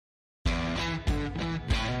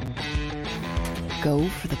Go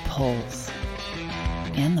for the pulls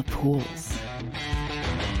and the pools.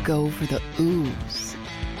 Go for the oohs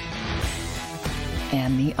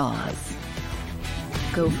and the ahs.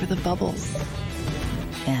 Go for the bubbles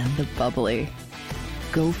and the bubbly.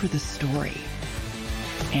 Go for the story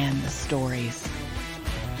and the stories.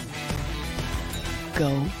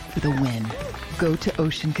 Go for the win. Go to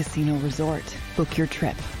Ocean Casino Resort. Book your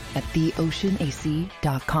trip at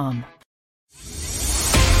theoceanac.com.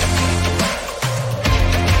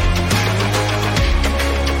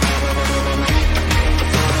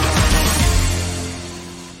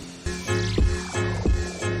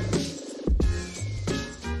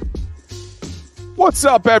 What's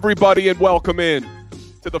up, everybody, and welcome in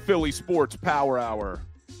to the Philly Sports Power Hour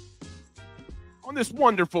on this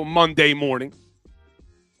wonderful Monday morning.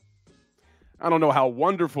 I don't know how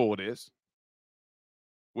wonderful it is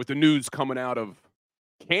with the news coming out of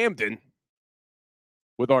Camden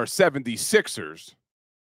with our 76ers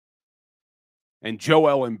and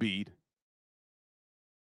Joel Embiid.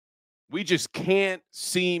 We just can't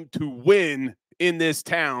seem to win in this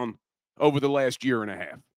town over the last year and a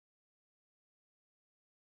half.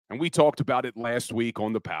 And we talked about it last week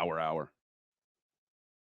on the Power Hour.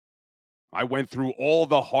 I went through all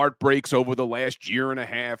the heartbreaks over the last year and a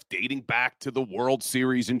half, dating back to the World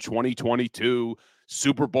Series in 2022,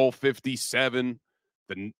 Super Bowl 57,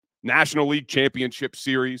 the National League Championship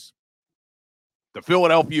Series, the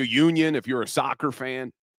Philadelphia Union, if you're a soccer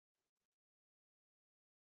fan,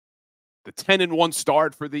 the 10-1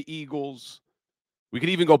 start for the Eagles. We could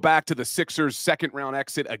even go back to the Sixers' second-round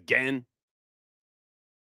exit again.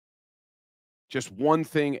 Just one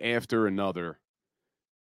thing after another.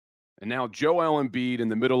 And now Joel Embiid in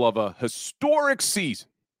the middle of a historic season.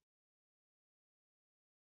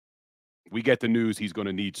 We get the news he's going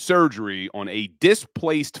to need surgery on a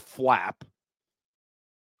displaced flap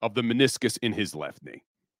of the meniscus in his left knee.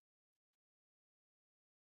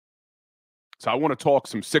 So I want to talk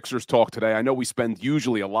some Sixers talk today. I know we spend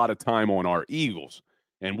usually a lot of time on our Eagles,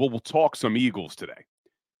 and we'll talk some Eagles today.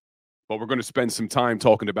 But we're going to spend some time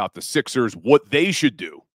talking about the Sixers, what they should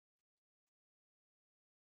do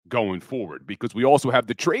going forward, because we also have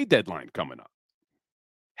the trade deadline coming up.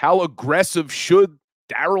 How aggressive should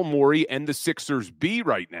Daryl Morey and the Sixers be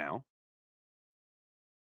right now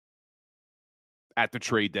at the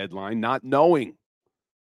trade deadline, not knowing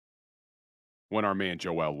when our man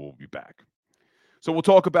Joel will be back? So we'll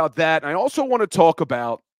talk about that. I also want to talk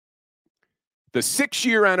about the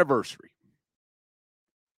 6-year anniversary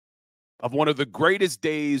of one of the greatest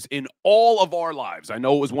days in all of our lives. I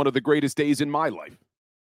know it was one of the greatest days in my life.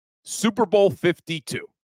 Super Bowl 52.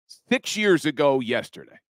 6 years ago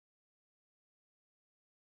yesterday.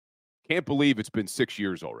 Can't believe it's been 6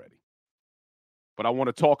 years already. But I want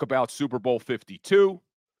to talk about Super Bowl 52.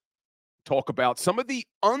 Talk about some of the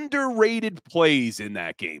underrated plays in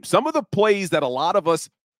that game. Some of the plays that a lot of us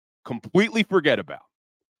completely forget about.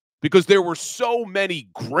 Because there were so many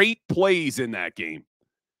great plays in that game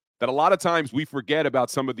that a lot of times we forget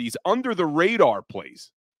about some of these under-the-radar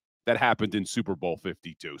plays that happened in Super Bowl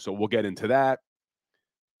 52. So we'll get into that.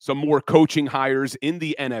 Some more coaching hires in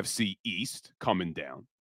the NFC East coming down.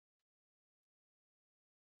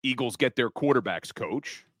 Eagles get their quarterbacks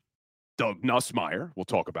coach, Doug Nussmeier. We'll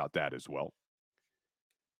talk about that as well.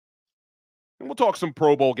 And we'll talk some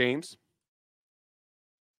Pro Bowl games.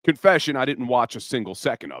 Confession, I didn't watch a single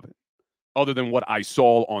second of it, other than what I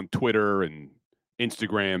saw on Twitter and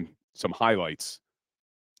Instagram, some highlights.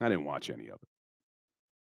 I didn't watch any of it.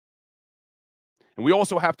 And we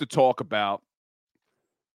also have to talk about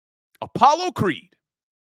Apollo Creed.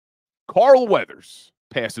 Carl Weathers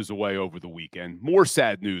passes away over the weekend. More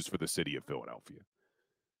sad news for the city of Philadelphia.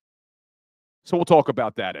 So we'll talk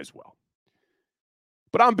about that as well.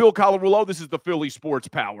 But I'm Bill Colarulo. This is the Philly Sports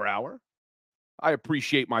Power Hour. I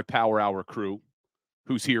appreciate my Power Hour crew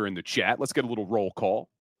who's here in the chat. Let's get a little roll call.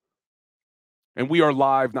 And we are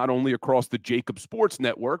live not only across the JAKIB Sports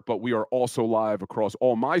Network, but we are also live across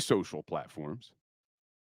all my social platforms.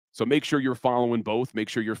 So make sure you're following both. Make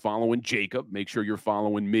sure you're following JAKIB. Make sure you're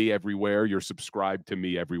following me everywhere. You're subscribed to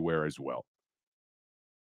me everywhere as well.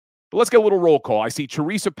 But let's get a little roll call. I see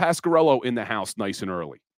Teresa Pasquarello in the house nice and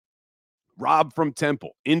early. Rob from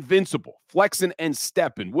Temple, Invincible, Flexin and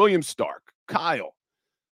Steppin, William Stark, Kyle,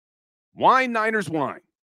 Wine Niners Wine,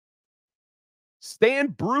 Stan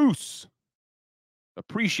Bruce.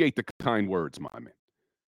 Appreciate the kind words, my man.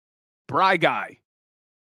 Bry Guy,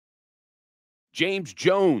 James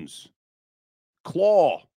Jones,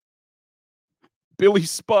 Claw, Billy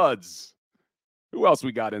Spuds. Who else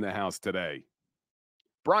we got in the house today?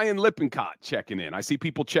 Brian Lippincott checking in. I see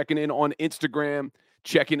people checking in on Instagram.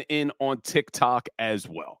 checking in on TikTok as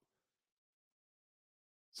well.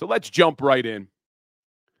 So let's jump right in.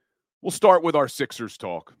 We'll start with our Sixers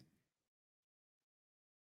talk.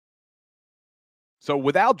 So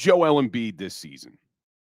without Joel Embiid this season,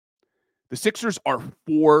 the Sixers are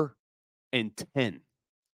 4-10.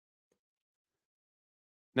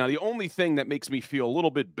 Now, the only thing that makes me feel a little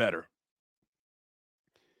bit better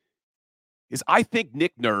is I think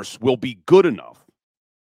Nick Nurse will be good enough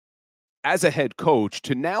as a head coach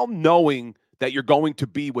to now knowing that you're going to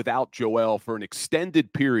be without Joel for an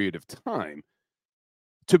extended period of time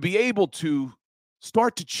to be able to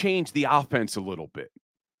start to change the offense a little bit.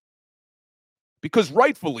 Because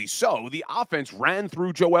rightfully so, the offense ran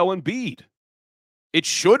through Joel Embiid. It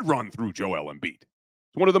should run through Joel Embiid.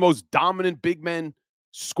 It's one of the most dominant big men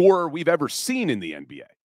scorer we've ever seen in the NBA.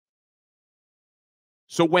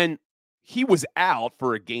 So when he was out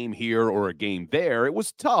for a game here or a game there, it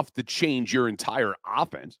was tough to change your entire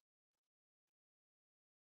offense.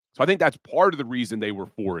 So I think that's part of the reason they were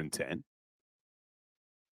 4-10.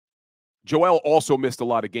 Joel also missed a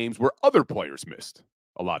lot of games where other players missed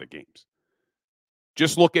a lot of games.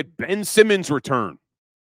 Just look at Ben Simmons' return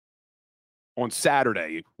on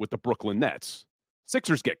Saturday with the Brooklyn Nets.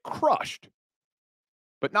 Sixers get crushed.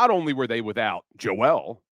 But not only were they without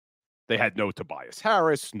Joel, they had no Tobias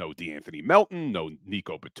Harris, no DeAnthony Melton, no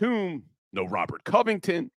Nico Batum, no Robert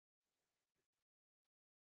Covington.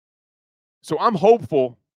 So I'm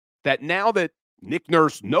hopeful that now that Nick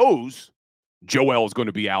Nurse knows Joel is going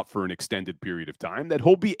to be out for an extended period of time, that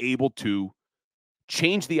he'll be able to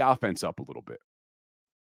change the offense up a little bit.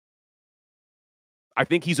 I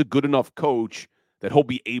think he's a good enough coach that he'll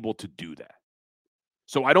be able to do that.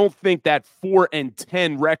 So I don't think that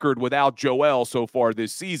 4-10 record without Joel so far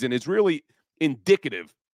this season is really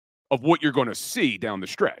indicative of what you're going to see down the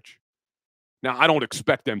stretch. Now, I don't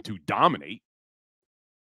expect them to dominate,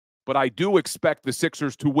 but I do expect the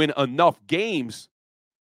Sixers to win enough games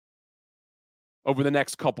over the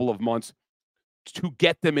next couple of months to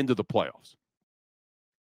get them into the playoffs.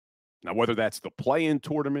 Now, whether that's the play-in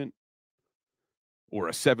tournament or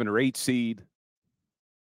a 7 or 8 seed,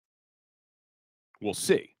 we'll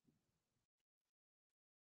see.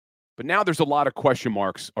 But now there's a lot of question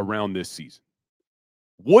marks around this season.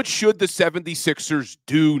 What should the 76ers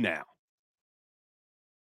do now?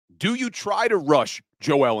 Do you try to rush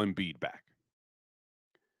Joel Embiid back?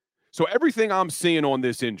 So everything I'm seeing on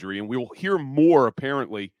this injury, and we will hear more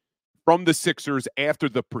apparently from the Sixers after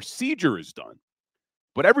the procedure is done,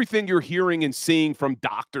 but everything you're hearing and seeing from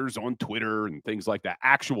doctors on Twitter and things like that,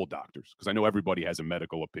 actual doctors, because I know everybody has a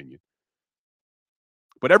medical opinion,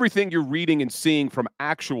 but everything you're reading and seeing from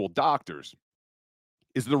actual doctors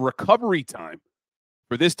is the recovery time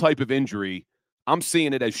for this type of injury. I'm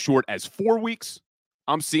seeing it as short as 4 weeks.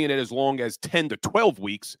 I'm seeing it as long as 10 to 12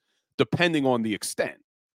 weeks, depending on the extent.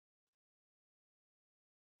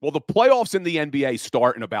 Well, the playoffs in the NBA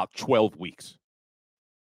start in about 12 weeks.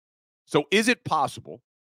 So is it possible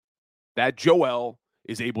that Joel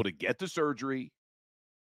is able to get the surgery,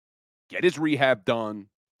 get his rehab done,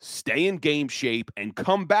 stay in game shape, and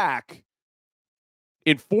come back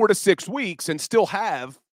in 4 to 6 weeks and still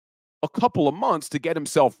have a couple of months to get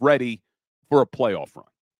himself ready for a playoff run?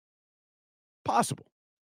 Possible.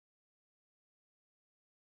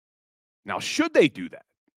 Now, should they do that?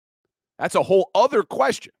 That's a whole other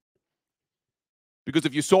question. Because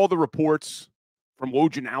if you saw the reports from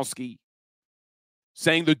Wojnarowski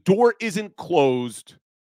saying the door isn't closed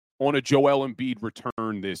on a Joel Embiid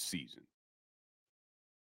return this season.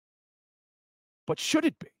 But should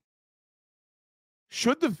it be?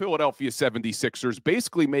 Should the Philadelphia 76ers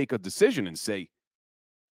basically make a decision and say,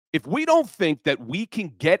 if we don't think that we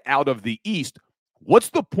can get out of the East,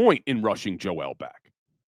 what's the point in rushing Joel back?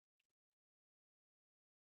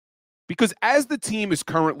 Because as the team is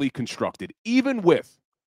currently constructed, even with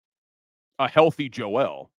a healthy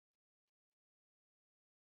Joel,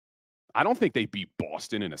 I don't think they beat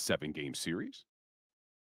Boston in a 7-game series.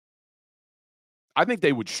 I think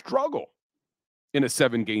they would struggle in a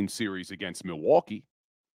 7-game series against Milwaukee,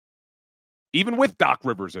 even with Doc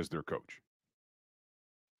Rivers as their coach.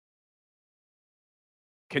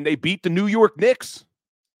 Can they beat the New York Knicks,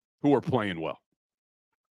 who are playing well?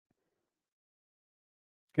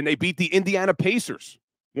 Can they beat the Indiana Pacers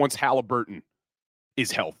once Halliburton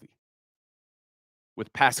is healthy?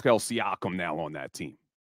 With Pascal Siakam now on that team.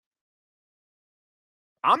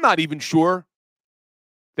 I'm not even sure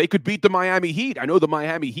they could beat the Miami Heat. I know the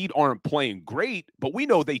Miami Heat aren't playing great, but we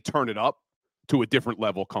know they turn it up to a different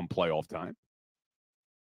level come playoff time.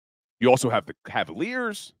 You also have the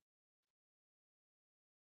Cavaliers.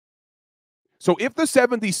 So if the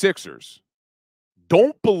 76ers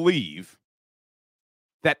don't believe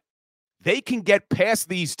that they can get past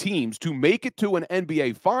these teams to make it to an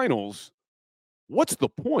NBA Finals, what's the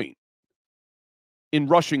point in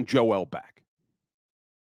rushing Joel back?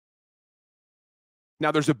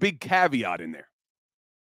 Now, there's a big caveat in there.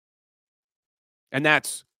 And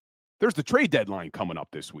there's the trade deadline coming up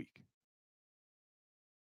this week.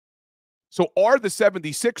 So are the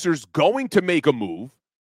 76ers going to make a move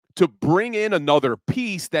to bring in another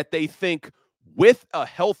piece that they think with a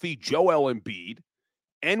healthy Joel Embiid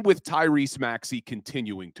and with Tyrese Maxey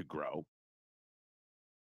continuing to grow,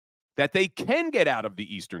 that they can get out of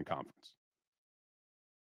the Eastern Conference?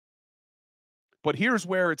 But here's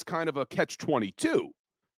where it's kind of a catch-22.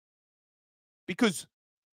 Because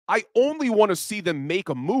I only want to see them make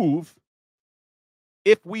a move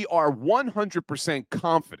if we are 100%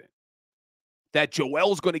 confident that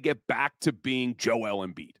Joel's going to get back to being Joel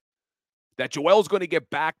Embiid, that Joel's going to get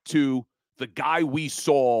back to the guy we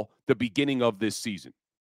saw the beginning of this season.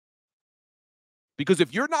 Because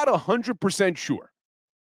if you're not 100% sure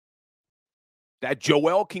that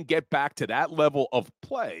Joel can get back to that level of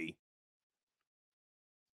play,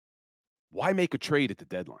 why make a trade at the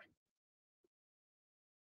deadline?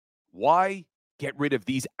 Why get rid of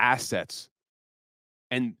these assets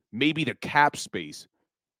and maybe the cap space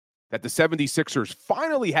that the 76ers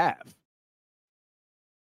finally have?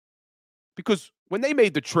 Because when they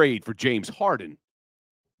made the trade for James Harden,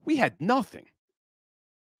 we had nothing.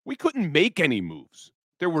 We couldn't make any moves.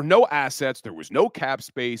 There were no assets. There was no cap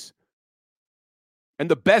space. And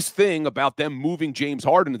the best thing about them moving James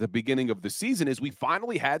Harden at the beginning of the season is we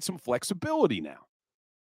finally had some flexibility now.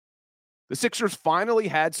 The Sixers finally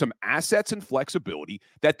had some assets and flexibility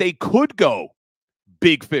that they could go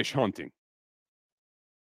big fish hunting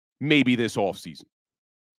maybe this offseason.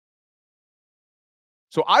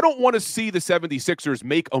 So I don't want to see the 76ers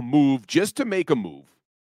make a move just to make a move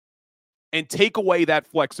and take away that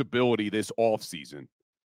flexibility this offseason,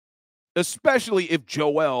 especially if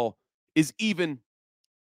Joel is even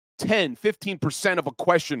 10, 15% of a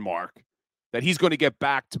question mark that he's going to get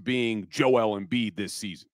back to being Joel Embiid this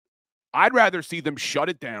season. I'd rather see them shut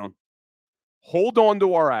it down, hold on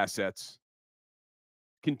to our assets,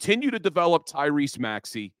 continue to develop Tyrese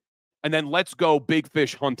Maxey, and then let's go big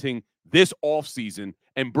fish hunting this offseason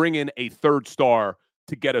and bring in a third star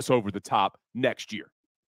to get us over the top next year.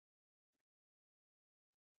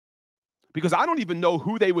 Because I don't even know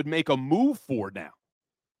who they would make a move for now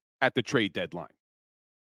at the trade deadline.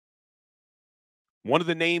 One of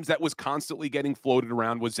the names that was constantly getting floated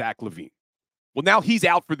around was Zach LaVine. Well, now he's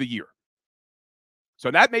out for the year. So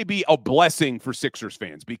that may be a blessing for Sixers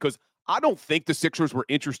fans because I don't think the Sixers were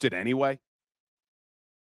interested anyway.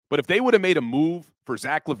 But if they would have made a move for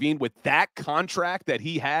Zach LaVine with that contract that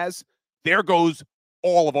he has, there goes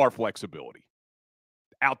all of our flexibility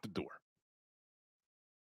out the door.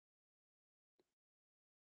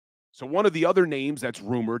 So one of the other names that's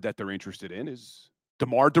rumored that they're interested in is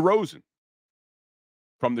DeMar DeRozan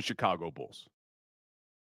from the Chicago Bulls.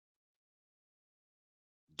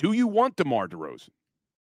 Do you want DeMar DeRozan?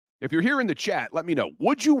 If you're here in the chat, let me know.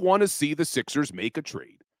 Would you want to see the Sixers make a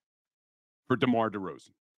trade for DeMar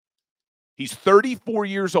DeRozan? He's 34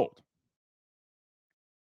 years old.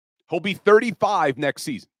 He'll be 35 next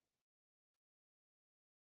season.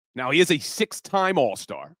 Now, he is a 6-time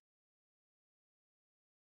All-Star.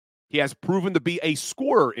 He has proven to be a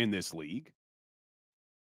scorer in this league.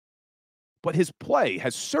 But his play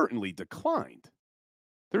has certainly declined.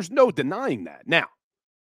 There's no denying that. Now,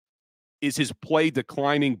 is his play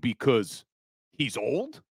declining because he's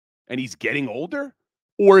old and he's getting older?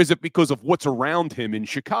 Or is it because of what's around him in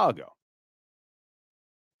Chicago?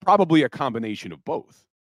 Probably a combination of both.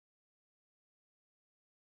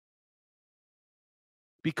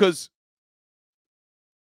 Because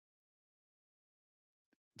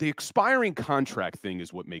the expiring contract thing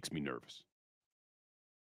is what makes me nervous.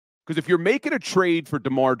 Because if you're making a trade for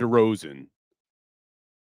DeMar DeRozan,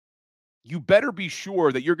 you better be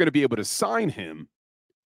sure that you're going to be able to sign him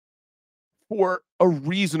for a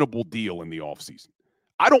reasonable deal in the offseason.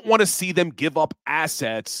 I don't want to see them give up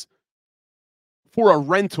assets for a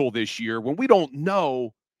rental this year when we don't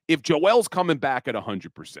know if Joel's coming back at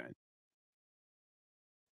 100%.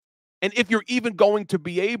 And if you're even going to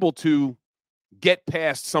be able to get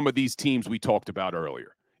past some of these teams we talked about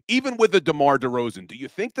earlier. Even with a DeMar DeRozan, do you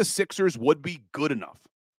think the Sixers would be good enough?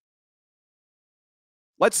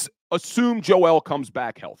 Let's assume Joel comes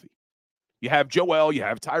back healthy. You have Joel, you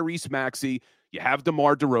have Tyrese Maxey, you have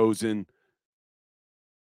DeMar DeRozan.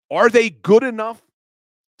 Are they good enough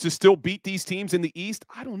to still beat these teams in the East?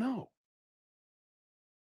 I don't know.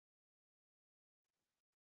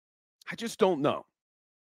 I just don't know.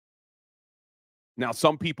 Now,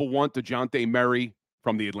 some people want DeJounte Murray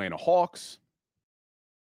from the Atlanta Hawks.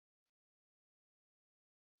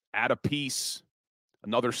 Add a piece,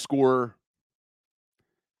 another scorer.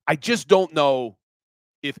 I just don't know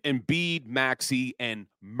if Embiid, Maxey, and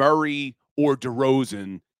Murray or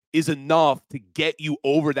DeRozan is enough to get you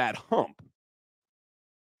over that hump,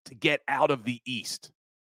 to get out of the East.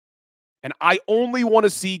 And I only want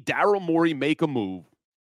to see Daryl Morey make a move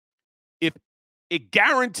if it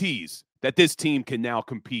guarantees that this team can now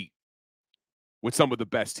compete with some of the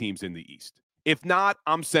best teams in the East. If not,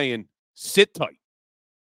 I'm saying sit tight.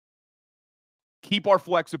 Keep our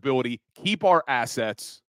flexibility, keep our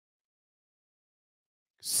assets.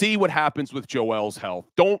 See what happens with Joel's health.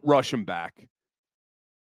 Don't rush him back.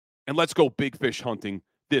 And let's go big fish hunting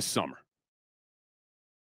this summer.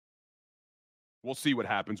 We'll see what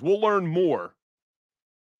happens. We'll learn more,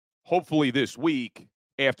 hopefully this week,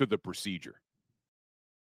 after the procedure.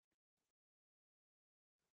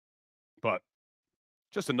 But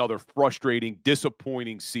just another frustrating,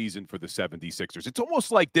 disappointing season for the 76ers. It's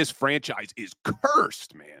almost like this franchise is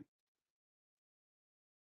cursed, man.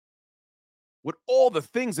 With all the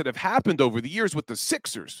things that have happened over the years with the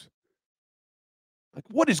Sixers. Like,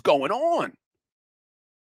 what is going on?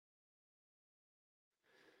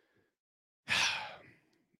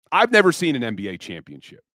 I've never seen an NBA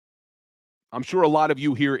championship. I'm sure a lot of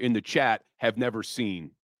you here in the chat have never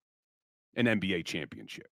seen an NBA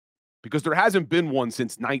championship because there hasn't been one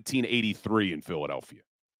since 1983 in Philadelphia.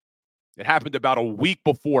 It happened about a week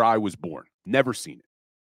before I was born. Never seen it.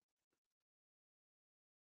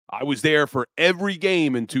 I was there for every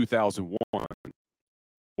game in 2001,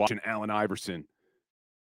 watching Allen Iverson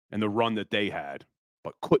and the run that they had,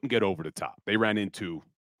 but couldn't get over the top. They ran into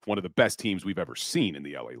one of the best teams we've ever seen in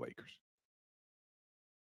the LA Lakers.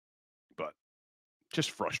 But just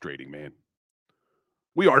frustrating, man.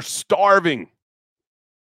 We are starving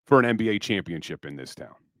for an NBA championship in this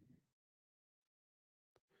town.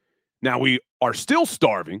 Now, we are still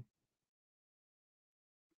starving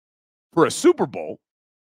for a Super Bowl,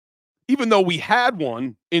 even though we had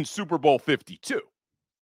one in Super Bowl 52.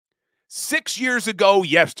 6 years ago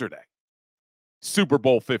yesterday, Super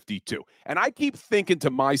Bowl 52. And I keep thinking to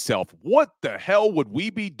myself, what the hell would we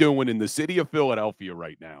be doing in the city of Philadelphia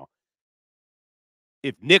right now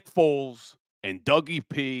if Nick Foles and Dougie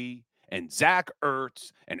P and Zach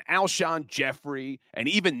Ertz and Alshon Jeffrey and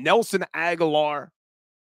even Nelson Aguilar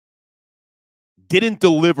didn't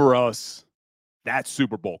deliver us that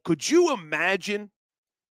Super Bowl? Could you imagine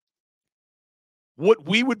what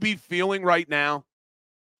we would be feeling right now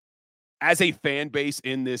as a fan base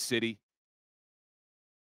in this city?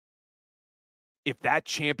 If that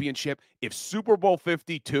championship, if Super Bowl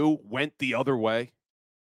 52 went the other way,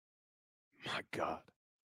 my God.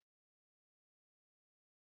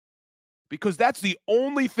 Because that's the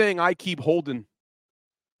only thing I keep holding.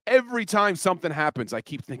 Every time something happens, I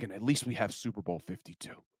keep thinking, at least we have Super Bowl 52.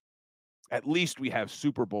 At least we have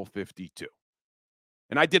Super Bowl 52.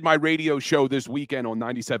 And I did my radio show this weekend on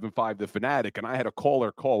 97.5 The Fanatic, and I had a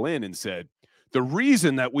caller call in and said, the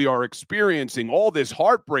reason that we are experiencing all this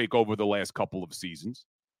heartbreak over the last couple of seasons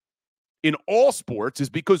in all sports is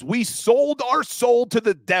because we sold our soul to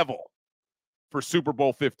the devil for Super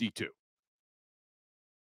Bowl 52.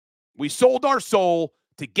 We sold our soul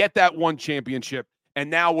to get that one championship, and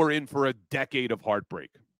now we're in for a decade of heartbreak.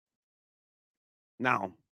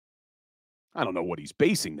 Now, I don't know what he's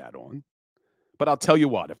basing that on, but I'll tell you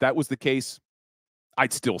what, if that was the case,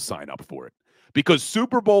 I'd still sign up for it. Because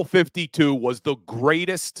Super Bowl 52 was the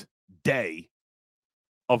greatest day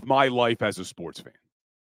of my life as a sports fan.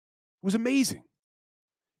 It was amazing.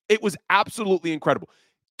 It was absolutely incredible.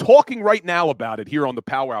 Talking right now about it here on the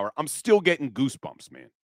Power Hour, I'm still getting goosebumps, man.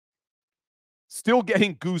 Still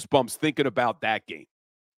getting goosebumps thinking about that game.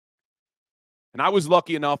 And I was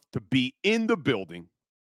lucky enough to be in the building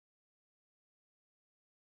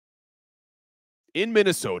in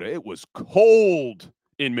Minnesota. It was cold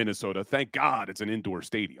in Minnesota. Thank God it's an indoor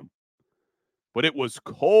stadium. But it was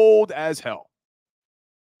cold as hell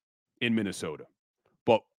in Minnesota.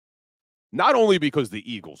 But not only because the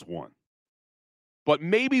Eagles won, but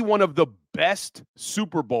maybe one of the best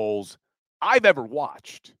Super Bowls I've ever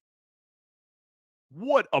watched.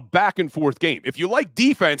 What a back and forth game. If you like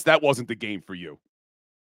defense, that wasn't the game for you.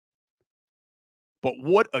 But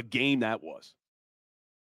what a game that was.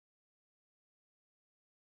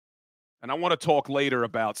 And I want to talk later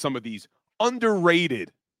about some of these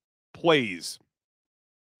underrated plays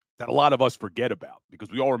that a lot of us forget about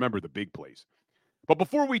because we all remember the big plays. But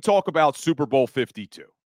before we talk about Super Bowl 52,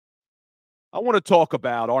 I want to talk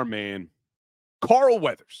about our man, Carl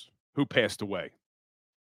Weathers, who passed away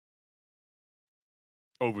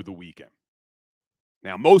over the weekend.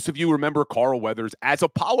 Now, most of you remember Carl Weathers as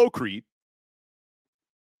Apollo Creed.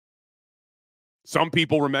 Some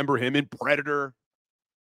people remember him in Predator,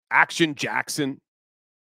 Action Jackson.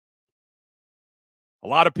 A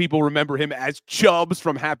lot of people remember him as Chubbs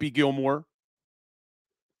from Happy Gilmore.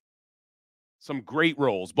 Some great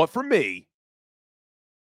roles. But for me,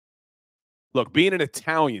 look, being an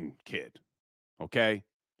Italian kid, okay,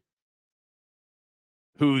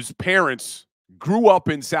 whose parents grew up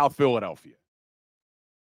in South Philadelphia,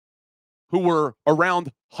 who were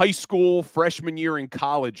around high school, freshman year, and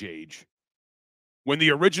college age when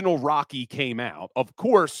the original Rocky came out. Of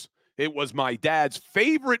course, it was my dad's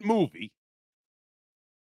favorite movie.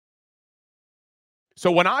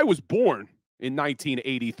 So when I was born in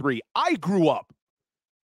 1983, I grew up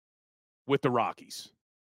with the Rockies.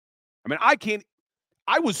 I mean,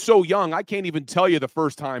 I was so young, I can't even tell you the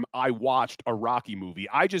first time I watched a Rocky movie.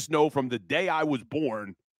 I just know from the day I was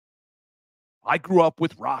born, I grew up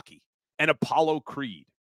with Rocky and Apollo Creed.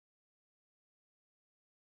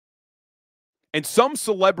 And some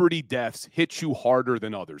celebrity deaths hit you harder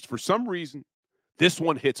than others. For some reason, this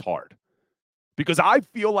one hits hard. Because I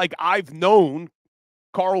feel like I've known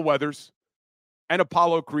Carl Weathers and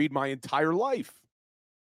Apollo Creed my entire life.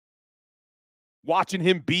 Watching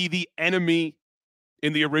him be the enemy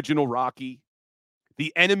in the original Rocky,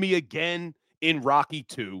 the enemy again in Rocky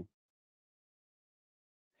 2,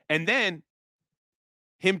 and then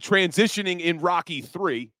him transitioning in Rocky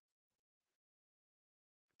 3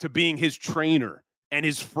 to being his trainer and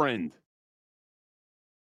his friend.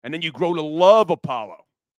 And then you grow to love Apollo.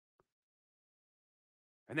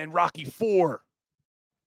 And then Rocky 4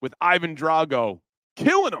 with Ivan Drago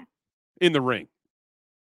killing him in the ring.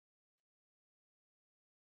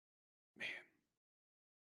 Man.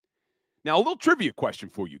 Now, a little trivia question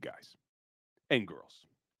for you guys and girls.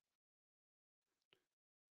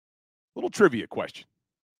 Little trivia question,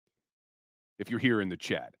 if you're here in the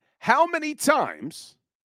chat. How many times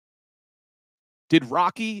did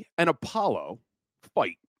Rocky and Apollo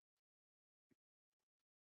fight?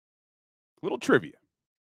 Little trivia.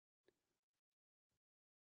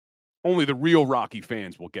 Only the real Rocky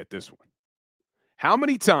fans will get this one. How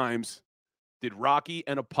many times did Rocky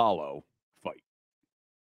and Apollo fight?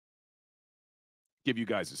 Give you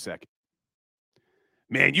guys a second.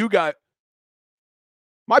 Man,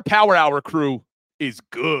 my Power Hour crew is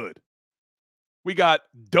good. We got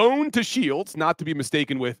Doan to Shields, not to be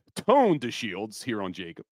mistaken with Tone to Shields here on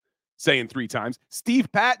JAKIB, saying 3 times.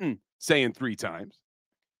 Steve Patton saying 3 times.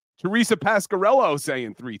 Teresa Pasquarello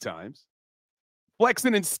saying 3 times.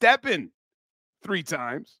 Flexin' and Steppin' 3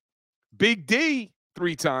 times. Big D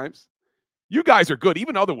 3 times. You guys are good.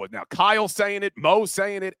 Even other ones. Now, Kyle saying it. Mo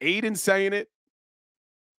saying it. Aiden saying it.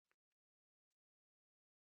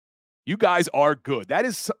 You guys are good. That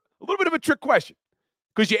is a little bit of a trick question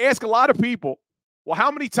because you ask a lot of people, well,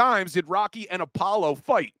 how many times did Rocky and Apollo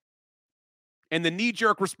fight? And the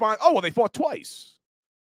knee-jerk response, oh, well, they fought twice.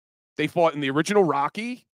 They fought in the original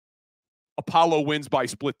Rocky. Apollo wins by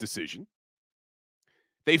split decision.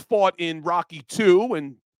 They fought in Rocky 2,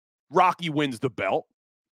 and Rocky wins the belt.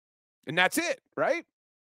 And that's it, right?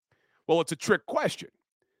 Well, it's a trick question.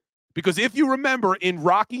 Because if you remember in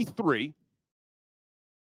Rocky 3,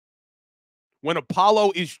 when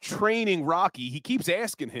Apollo is training Rocky, he keeps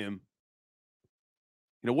asking him,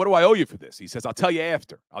 what do I owe you for this? He says, I'll tell you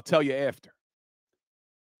after. I'll tell you after.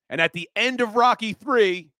 And at the end of Rocky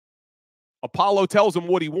 3, Apollo tells him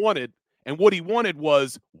what he wanted, and what he wanted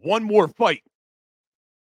was one more fight.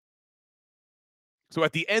 So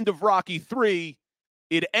at the end of Rocky 3,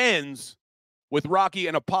 it ends with Rocky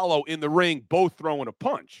and Apollo in the ring, both throwing a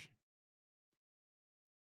punch.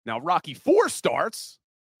 Now, Rocky 4 starts.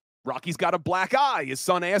 Rocky's got a black eye. His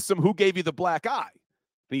son asks him, who gave you the black eye?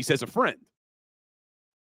 And he says, a friend.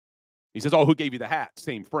 He says, oh, who gave you the hat?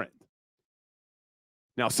 Same friend.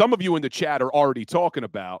 Now, some of you in the chat are already talking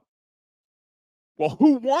about, well,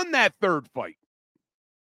 who won that third fight?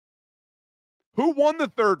 Who won the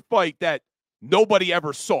third fight that nobody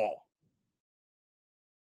ever saw?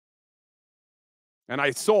 And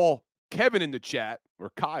I saw Kevin in the chat,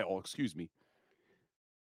 or Kyle, excuse me,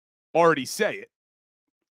 already say it.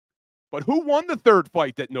 But who won the third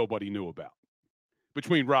fight that nobody knew about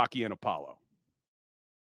between Rocky and Apollo?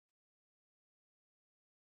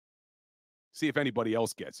 See if anybody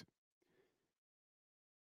else gets it.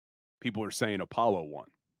 People are saying Apollo won.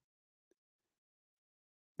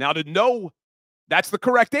 Now, to know that's the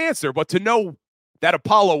correct answer, but to know that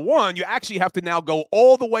Apollo won, you actually have to now go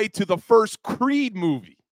all the way to the first Creed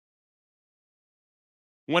movie.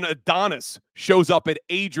 When Adonis shows up at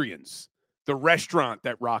Adrian's, the restaurant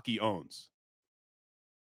that Rocky owns.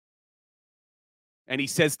 And he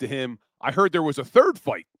says to him, I heard there was a third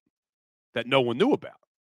fight that no one knew about.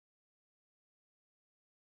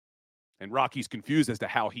 And Rocky's confused as to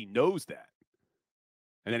how he knows that.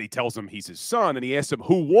 And then he tells him he's his son, and he asks him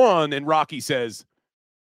who won, and Rocky says,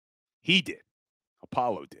 he did.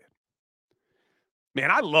 Apollo did.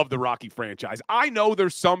 Man, I love the Rocky franchise. I know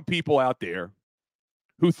there's some people out there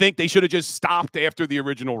who think they should have just stopped after the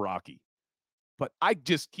original Rocky. But I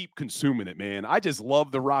just keep consuming it, man. I just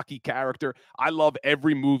love the Rocky character. I love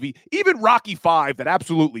every movie. Even Rocky V that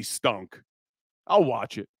absolutely stunk. I'll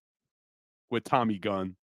watch it with Tommy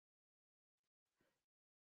Gunn.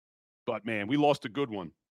 But, man, we lost a good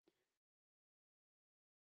one.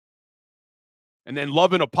 And then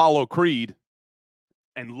loving Apollo Creed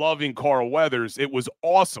and loving Carl Weathers, it was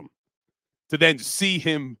awesome to then see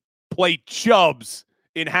him play Chubbs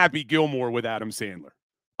in Happy Gilmore with Adam Sandler.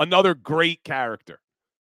 Another great character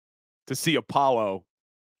to see Apollo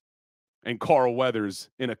and Carl Weathers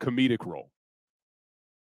in a comedic role.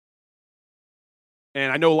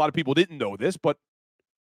 And I know a lot of people didn't know this, but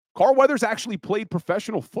Carl Weathers actually played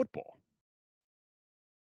professional football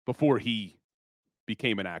before he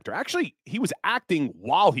became an actor. Actually, he was acting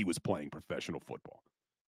while he was playing professional football,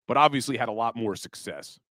 but obviously had a lot more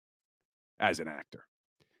success as an actor.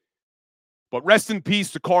 But rest in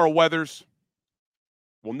peace to Carl Weathers.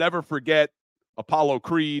 We'll never forget Apollo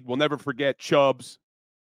Creed. We'll never forget Chubbs.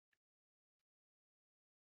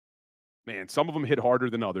 Man, some of them hit harder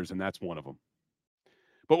than others, and that's one of them.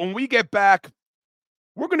 But when we get back,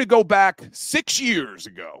 we're going to go back 6 years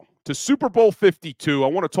ago to Super Bowl 52. I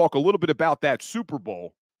want to talk a little bit about that Super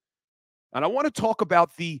Bowl. And I want to talk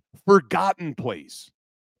about the forgotten plays.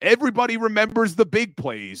 Everybody remembers the big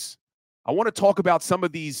plays. I want to talk about some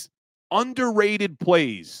of these underrated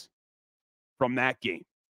plays from that game.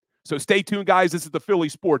 So stay tuned, guys. This is the Philly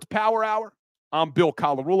Sports Power Hour. I'm Bill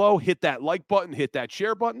Colarulo. Hit that like button. Hit that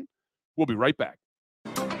share button. We'll be right back.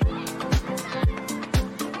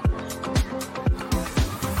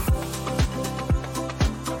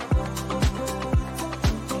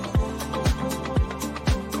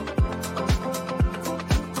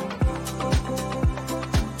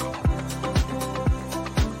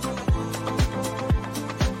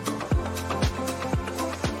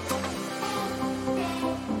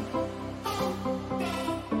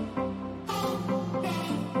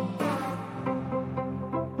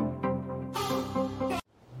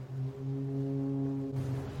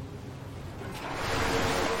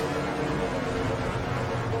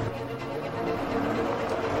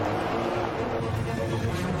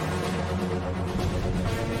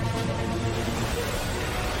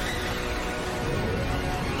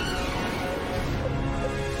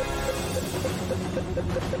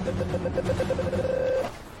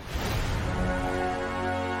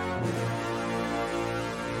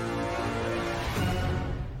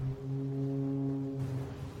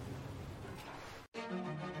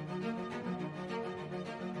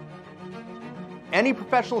 Any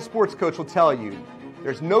professional sports coach will tell you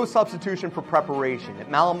there's no substitution for preparation.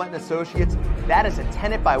 At Malamut & Associates, that is a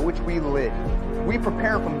tenet by which we live. We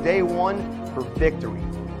prepare from day one for victory.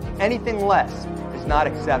 Anything less is not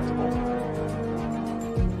acceptable.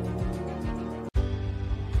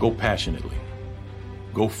 Go passionately.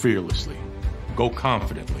 Go fearlessly. Go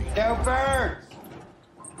confidently. Go Birds!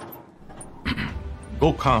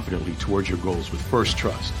 Go confidently towards your goals with First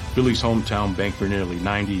Trust, Philly's hometown bank for nearly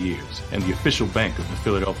 90 years, and the official bank of the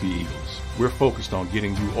Philadelphia Eagles. We're focused on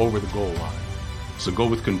getting you over the goal line. So go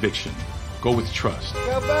with conviction, go with trust,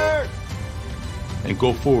 Go Birds! and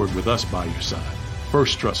go forward with us by your side.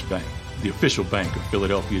 First Trust Bank, the official bank of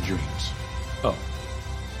Philadelphia dreams. Up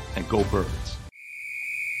and go Birds.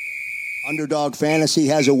 Underdog Fantasy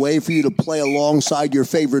has a way for you to play alongside your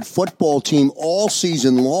favorite football team all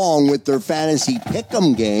season long with their Fantasy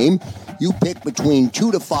Pick'em game. You pick between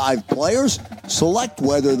 2 to 5 players, select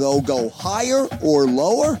whether they'll go higher or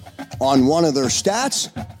lower on one of their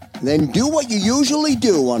stats, then do what you usually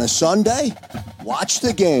do on a Sunday, watch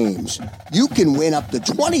the games. You can win up to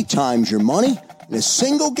 20 times your money in a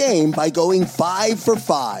single game by going 5 for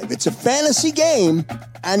 5. It's a fantasy game,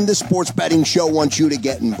 and the Sports Betting Show wants you to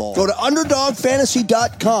get involved. Go to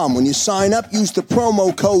UnderdogFantasy.com. When you sign up, use the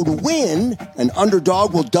promo code WIN, and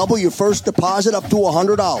Underdog will double your first deposit up to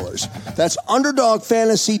 $100. That's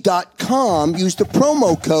UnderdogFantasy.com. Use the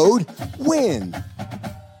promo code WIN.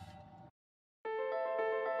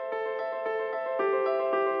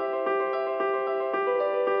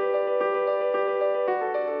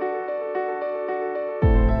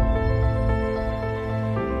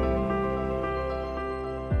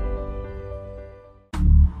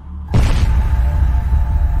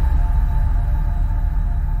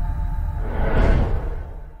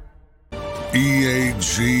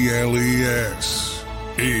 E-A-G-L-E-S.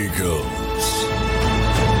 Eagles.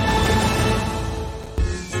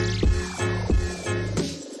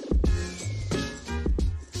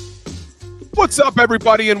 What's up,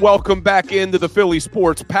 everybody, and welcome back into the Philly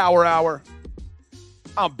Sports Power Hour.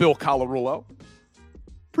 I'm Bill Colarulo.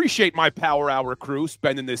 Appreciate my Power Hour crew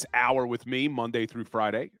spending this hour with me Monday through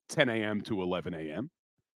Friday, 10 a.m. to 11 a.m.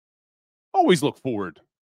 Always look forward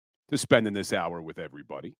to spending this hour with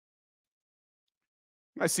everybody.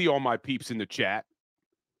 I see all my peeps in the chat.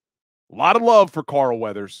 A lot of love for Carl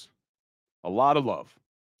Weathers. A lot of love.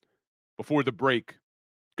 Before the break,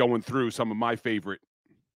 going through some of my favorite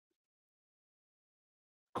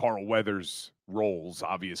Carl Weathers roles.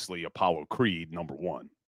 Obviously, Apollo Creed, number one.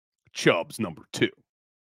 Chubbs, number two.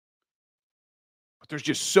 But there's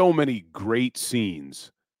just so many great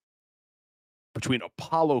scenes between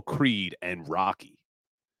Apollo Creed and Rocky.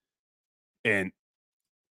 And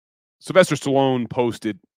Sylvester Stallone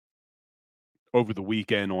posted over the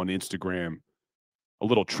weekend on Instagram a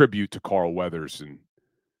little tribute to Carl Weathers. And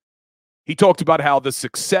he talked about how the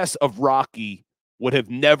success of Rocky would have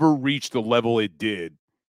never reached the level it did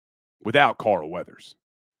without Carl Weathers.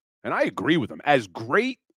 And I agree with him. As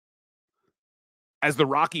great as the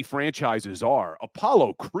Rocky franchises are,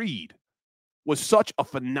 Apollo Creed was such a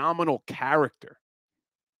phenomenal character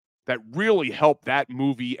that really helped that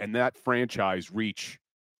movie and that franchise reach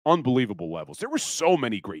unbelievable levels. There were so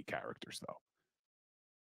many great characters, though.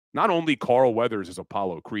 Not only Carl Weathers as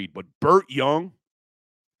Apollo Creed, but Burt Young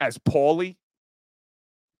as Paulie,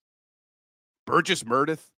 Burgess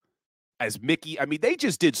Meredith as Mickey. I mean, they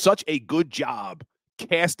just did such a good job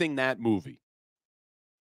casting that movie.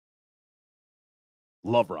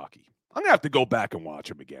 Love Rocky. I'm going to have to go back and watch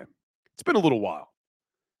him again. It's been a little while.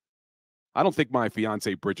 I don't think my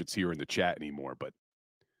fiance Bridget's here in the chat anymore, but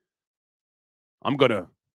I'm going to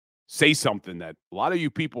say something that a lot of you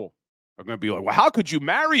people are going to be like, well, how could you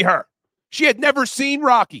marry her? She had never seen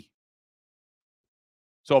Rocky.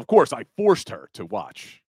 So, of course, I forced her to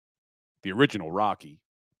watch the original Rocky.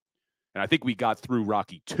 And I think we got through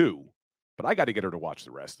Rocky 2, but I got to get her to watch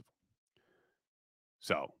the rest of them.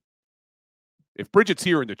 So, if Bridget's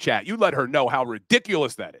here in the chat, you let her know how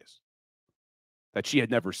ridiculous that is, that she had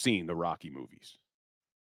never seen the Rocky movies.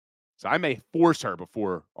 So I may force her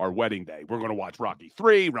before our wedding day. We're going to watch Rocky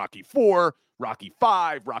 3, Rocky 4, Rocky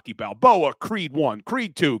 5, Rocky Balboa, Creed 1,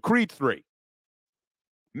 Creed 2, Creed 3.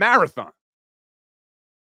 Marathon.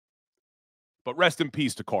 But rest in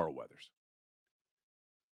peace to Carl Weathers.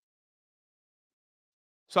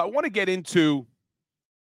 So I want to get into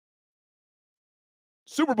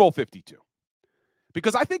Super Bowl 52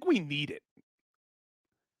 because I think we need it.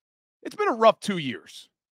 It's been a rough 2 years.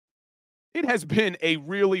 It has been a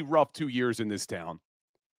really rough 2 years in this town.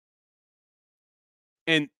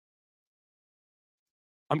 And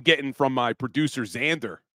I'm getting from my producer,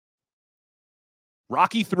 Xander,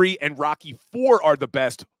 Rocky 3 and Rocky 4 are the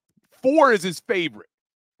best. 4 is his favorite.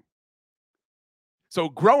 So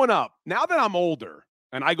growing up, now that I'm older,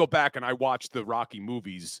 and I go back and I watch the Rocky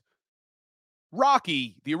movies,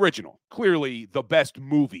 Rocky, the original, clearly the best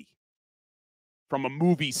movie from a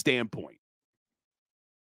movie standpoint.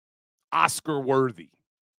 Oscar-worthy.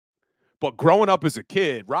 But growing up as a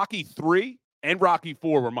kid, Rocky 3 and Rocky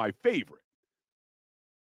 4 were my favorite.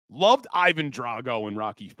 Loved Ivan Drago in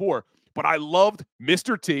Rocky 4, but I loved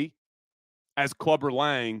Mr. T as Clubber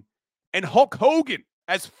Lang and Hulk Hogan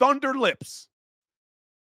as Thunder Lips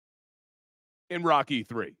in Rocky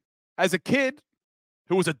 3. As a kid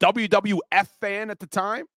who was a WWF fan at the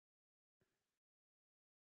time,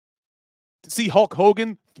 to see Hulk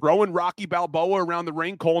Hogan throwing Rocky Balboa around the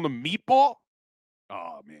ring, calling him meatball.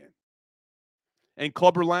 Oh, man. And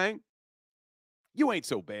Clubber Lang, you ain't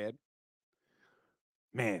so bad.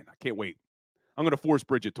 Man, I can't wait. I'm going to force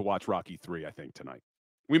Bridget to watch Rocky 3, I think, tonight.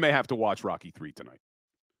 We may have to watch Rocky 3 tonight.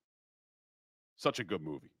 Such a good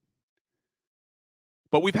movie.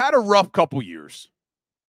 But we've had a rough couple years.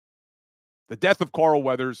 The death of Carl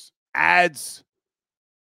Weathers adds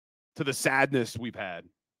to the sadness we've had.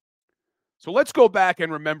 So let's go back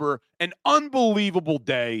and remember an unbelievable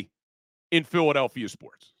day in Philadelphia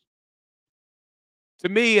sports. To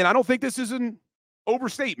me, and I don't think this is an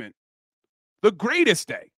overstatement, the greatest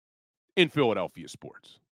day in Philadelphia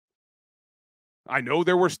sports. I know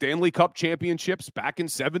there were Stanley Cup championships back in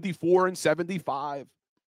 74 and 75,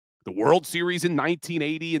 the World Series in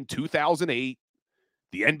 1980 and 2008,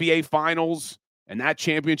 the NBA Finals and that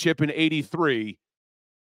championship in 83.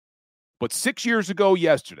 But 6 years ago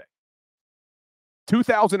yesterday,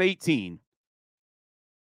 2018,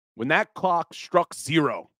 when that clock struck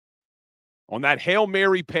zero on that Hail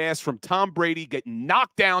Mary pass from Tom Brady getting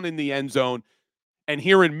knocked down in the end zone, and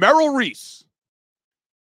hearing Merrill Reese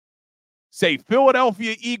say,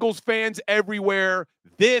 Philadelphia Eagles fans everywhere,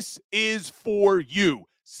 this is for you,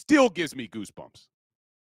 still gives me goosebumps.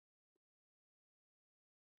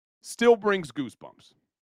 Still brings goosebumps.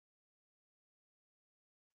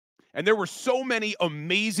 And there were so many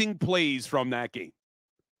amazing plays from that game.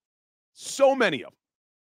 So many of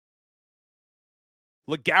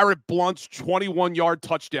them. LeGarrette Blount's 21-yard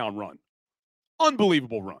touchdown run.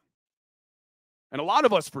 Unbelievable run. And a lot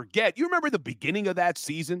of us forget. You remember the beginning of that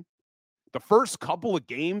season? The first couple of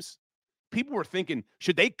games? People were thinking,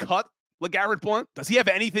 should they cut LeGarrette Blount? Does he have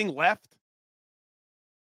anything left?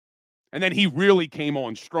 And then he really came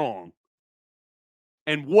on strong.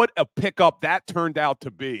 And what a pickup that turned out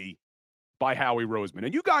to be by Howie Roseman.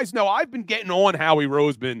 And you guys know I've been getting on Howie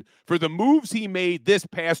Roseman for the moves he made this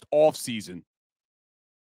past offseason,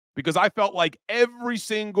 because I felt like every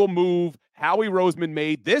single move Howie Roseman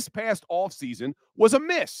made this past offseason was a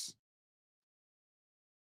miss.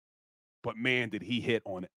 But man, did he hit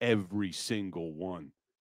on every single one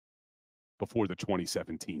before the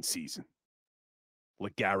 2017 season.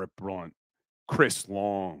 LeGarrette Blount, Chris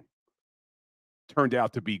Long, turned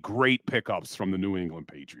out to be great pickups from the New England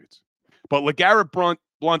Patriots. But LeGarrette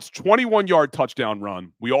Blount's 21-yard touchdown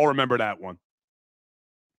run, we all remember that one.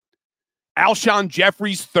 Alshon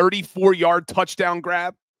Jeffrey's 34-yard touchdown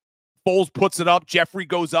grab. Foles puts it up. Jeffrey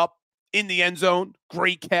goes up in the end zone.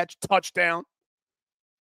 Great catch, touchdown.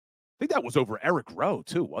 I think that was over Eric Rowe,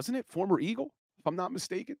 too, wasn't it? Former Eagle, if I'm not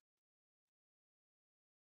mistaken.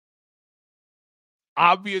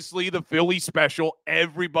 Obviously, the Philly special.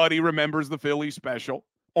 Everybody remembers the Philly special.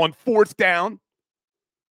 On fourth down,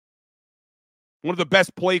 one of the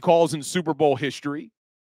best play calls in Super Bowl history.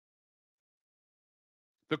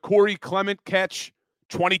 The Corey Clement catch,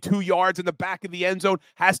 22 yards in the back of the end zone,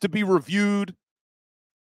 has to be reviewed.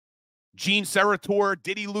 Gene Serator,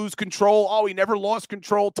 did he lose control? Oh, he never lost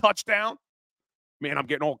control. Touchdown. Man, I'm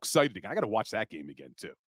getting all excited. I got to watch that game again,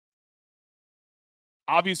 too.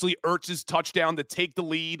 Obviously, Ertz's touchdown to take the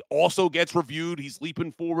lead also gets reviewed. He's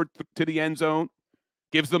leaping forward to the end zone,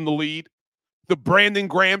 gives them the lead. The Brandon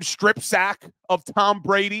Graham strip sack of Tom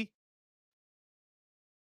Brady.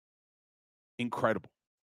 Incredible.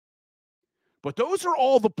 But those are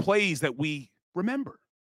all the plays that we remember.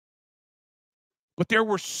 But there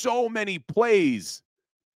were so many plays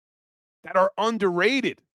that are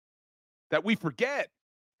underrated that we forget.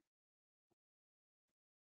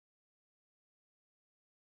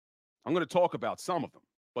 I'm going to talk about some of them,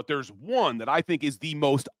 but there's one that I think is the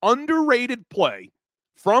most underrated play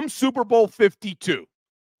from Super Bowl 52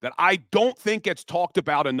 that I don't think gets talked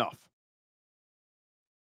about enough.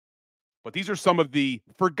 But these are some of the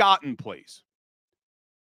forgotten plays.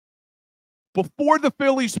 Before the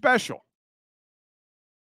Philly special,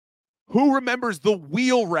 who remembers the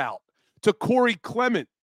wheel route to Corey Clement?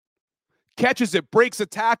 Catches it, breaks a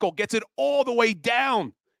tackle, gets it all the way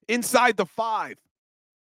down inside the 5.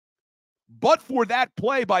 But for that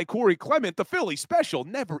play by Corey Clement, the Philly special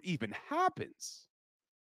never even happens.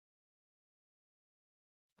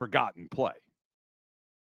 Forgotten play.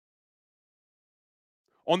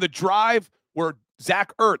 On the drive where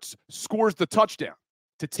Zach Ertz scores the touchdown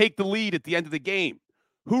to take the lead at the end of the game,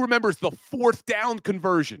 who remembers the fourth down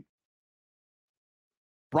conversion?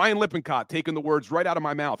 Brian Lippincott taking the words right out of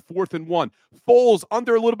my mouth. 4th and 1. Foles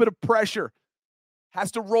under a little bit of pressure. Has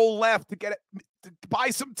to roll left to get it, to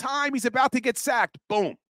buy some time. He's about to get sacked.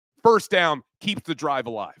 Boom. First down, keeps the drive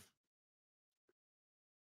alive.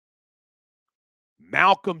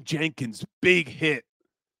 Malcolm Jenkins' big hit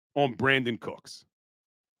on Brandon Cooks.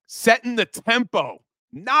 Setting the tempo.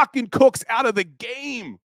 Knocking Cooks out of the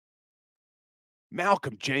game.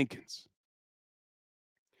 Malcolm Jenkins.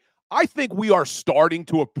 I think we are starting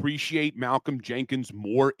to appreciate Malcolm Jenkins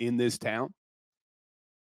more in this town.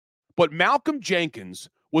 But Malcolm Jenkins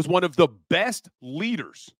was one of the best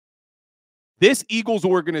leaders this Eagles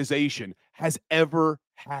organization has ever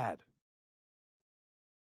had.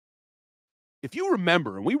 If you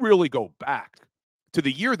remember, and we really go back to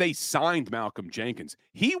the year they signed Malcolm Jenkins,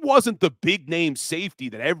 he wasn't the big name safety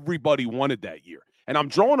that everybody wanted that year. And I'm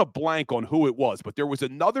drawing a blank on who it was, but there was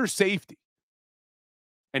another safety.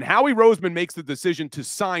 And Howie Roseman makes the decision to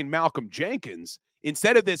sign Malcolm Jenkins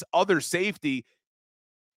instead of this other safety,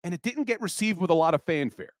 and it didn't get received with a lot of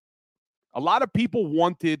fanfare. A lot of people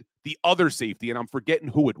wanted the other safety, and I'm forgetting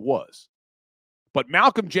who it was. But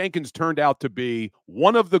Malcolm Jenkins turned out to be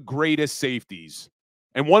one of the greatest safeties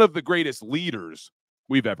and one of the greatest leaders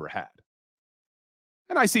we've ever had.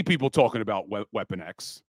 And I see people talking about Weapon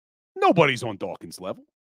X. Nobody's on Dawkins' level.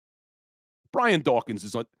 Brian Dawkins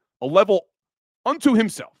is on a level unto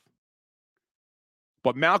himself.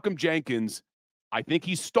 But Malcolm Jenkins, I think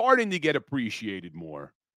he's starting to get appreciated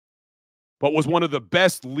more, but was one of the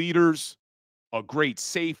best leaders, a great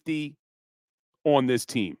safety on this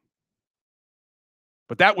team.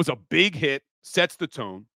 But that was a big hit, sets the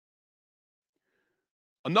tone.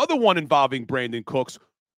 Another one involving Brandon Cooks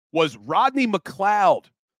was Rodney McLeod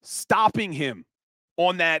stopping him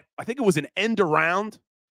on that, I think it was an end around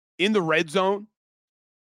in the red zone.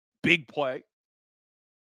 Big play.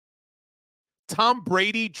 Tom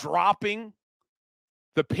Brady dropping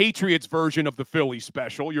the Patriots version of the Philly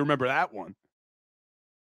special. You remember that one.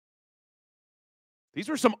 These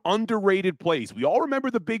were some underrated plays. We all remember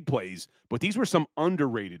the big plays, but these were some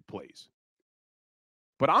underrated plays.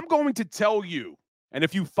 But I'm going to tell you, and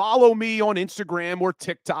if you follow me on Instagram or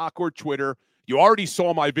TikTok or Twitter, you already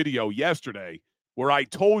saw my video yesterday where I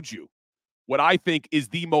told you what I think is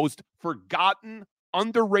the most forgotten,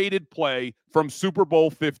 underrated play from Super Bowl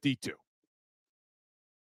 52.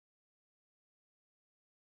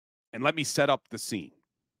 And let me set up the scene.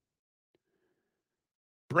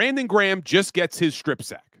 Brandon Graham just gets his strip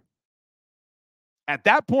sack. At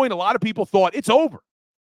that point, a lot of people thought it's over.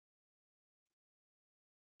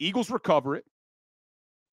 Eagles recover it.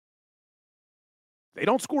 They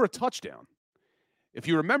don't score a touchdown. If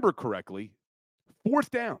you remember correctly, 4th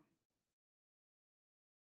down.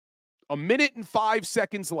 1 minute and 5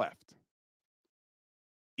 seconds left.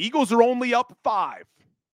 Eagles are only up 5.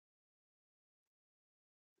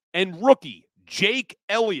 And rookie Jake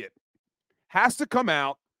Elliott has to come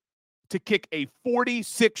out to kick a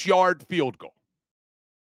 46-yard field goal.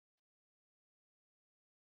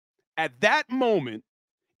 At that moment,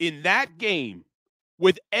 in that game,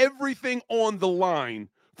 with everything on the line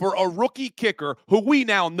for a rookie kicker who we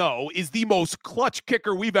now know is the most clutch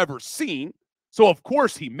kicker we've ever seen, so of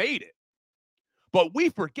course he made it. But we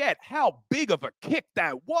forget how big of a kick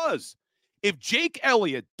that was. If Jake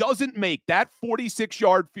Elliott doesn't make that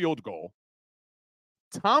 46-yard field goal,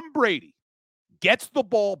 Tom Brady gets the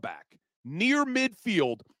ball back near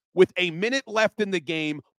midfield with a minute left in the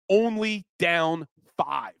game, only down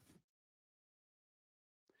 5.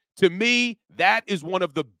 To me, that is one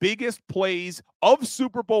of the biggest plays of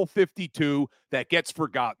Super Bowl 52 that gets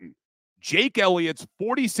forgotten. Jake Elliott's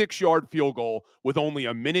 46-yard field goal with only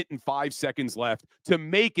 1 minute and 5 seconds left to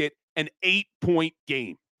make it an 8-point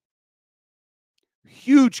game.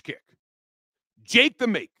 Huge kick. Jake the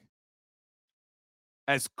Make.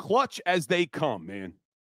 As clutch as they come, man.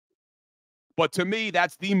 But to me,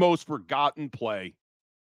 that's the most forgotten play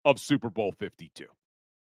of Super Bowl 52.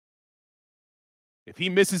 If he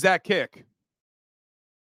misses that kick,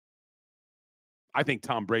 I think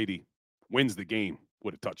Tom Brady wins the game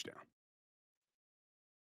with a touchdown.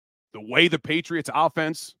 The way the Patriots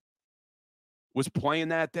offense was playing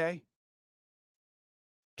that day,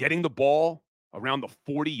 getting the ball around the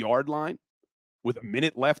 40-yard line with a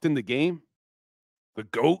minute left in the game, the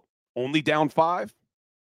GOAT only down 5,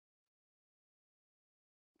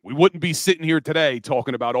 we wouldn't be sitting here today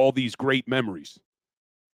talking about all these great memories.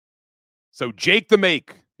 So Jake the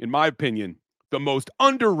Make, in my opinion, the most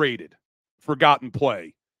underrated forgotten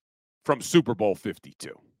play from Super Bowl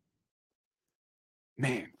 52.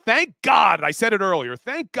 Man, thank God, I said it earlier,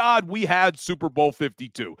 thank God we had Super Bowl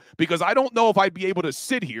 52, because I don't know if I'd be able to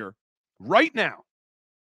sit here right now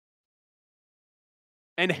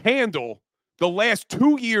and handle the last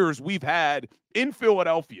 2 years we've had in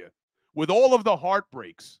Philadelphia with all of the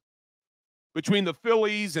heartbreaks between the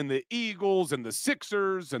Phillies and the Eagles and the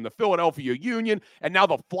Sixers and the Philadelphia Union, and now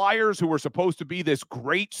the Flyers, who were supposed to be this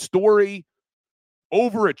great story,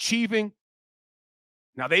 overachieving.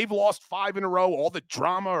 Now they've lost 5 in a row, all the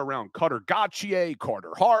drama around Cutter Gauthier,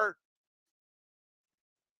 Carter Hart.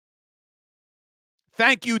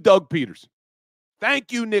 Thank you, Doug Peterson.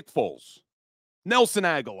 Thank you, Nick Foles, Nelson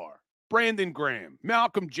Aguilar, Brandon Graham,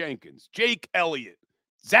 Malcolm Jenkins, Jake Elliott,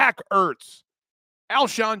 Zach Ertz,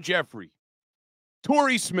 Alshon Jeffrey,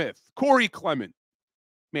 Torrey Smith, Corey Clement.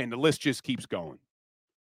 Man, the list just keeps going.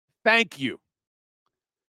 Thank you.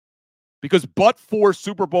 Because but for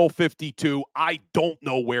Super Bowl 52, I don't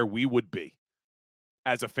know where we would be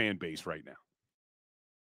as a fan base right now.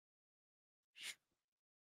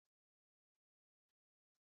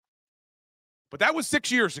 But that was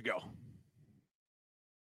 6 years ago.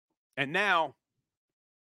 And now,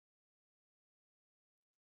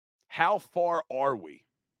 how far are we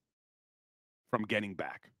from getting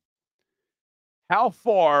back? How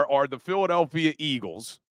far are the Philadelphia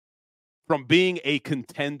Eagles from being a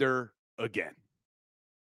contender again?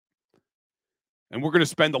 And we're going to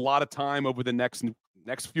spend a lot of time over the next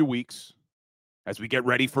few weeks as we get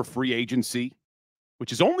ready for free agency,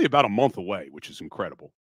 which is only about a month away, which is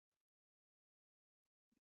incredible.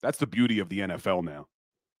 That's the beauty of the NFL now.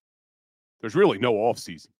 There's really no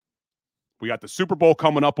offseason. We got the Super Bowl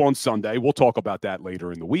coming up on Sunday. We'll talk about that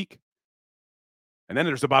later in the week. And then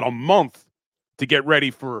there's about a month to get ready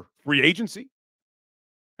for free agency.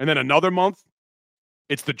 And then another month,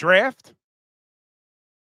 it's the draft.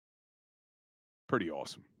 Pretty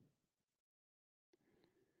awesome.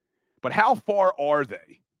 But how far are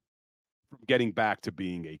they from getting back to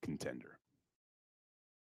being a contender?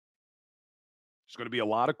 There's going to be a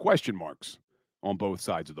lot of question marks on both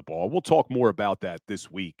sides of the ball. We'll talk more about that this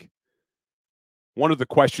week. One of the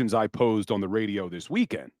questions I posed on the radio this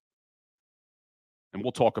weekend, and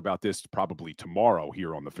we'll talk about this probably tomorrow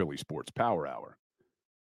here on the Philly Sports Power Hour,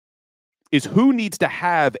 is who needs to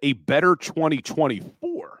have a better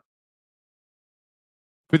 2024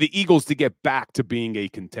 for the Eagles to get back to being a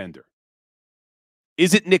contender?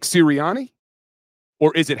 Is it Nick Sirianni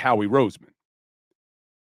or is it Howie Roseman?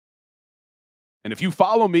 And if you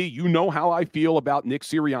follow me, you know how I feel about Nick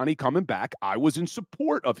Sirianni coming back. I was in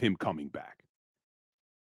support of him coming back.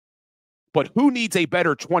 But who needs a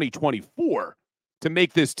better 2024 to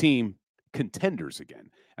make this team contenders again?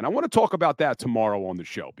 And I want to talk about that tomorrow on the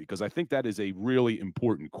show because I think that is a really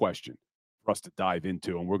important question for us to dive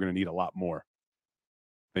into, and we're going to need a lot more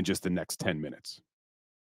than just the next 10 minutes.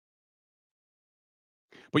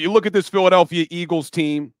 But you look at this Philadelphia Eagles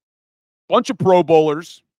team, bunch of Pro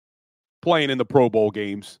Bowlers playing in the Pro Bowl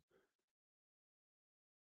games.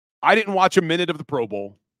 I didn't watch a minute of the Pro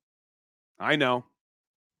Bowl. I know.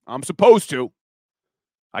 I'm supposed to.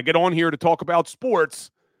 I get on here to talk about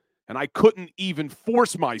sports, and I couldn't even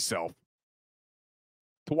force myself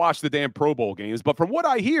to watch the damn Pro Bowl games. But from what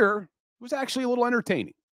I hear, it was actually a little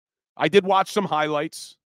entertaining. I did watch some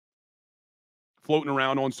highlights floating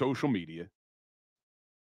around on social media.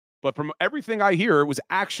 But from everything I hear, it was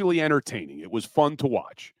actually entertaining. It was fun to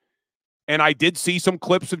watch. And I did see some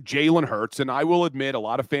clips of Jalen Hurts, and I will admit, a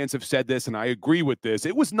lot of fans have said this, and I agree with this.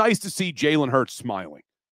 It was nice to see Jalen Hurts smiling.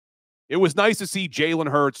 It was nice to see Jalen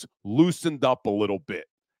Hurts loosened up a little bit,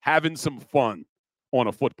 having some fun on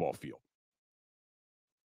a football field.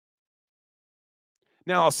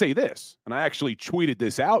 Now, I'll say this, and I actually tweeted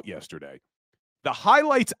this out yesterday. The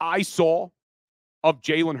highlights I saw of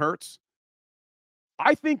Jalen Hurts,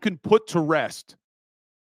 I think can put to rest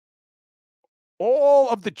all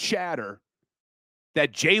of the chatter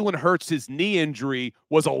that Jalen Hurts' knee injury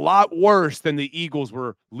was a lot worse than the Eagles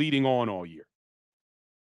were leading on all year.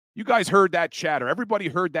 You guys heard that chatter. Everybody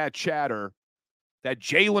heard that chatter that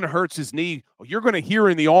Jalen Hurts' knee, you're going to hear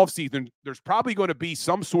in the offseason, there's probably going to be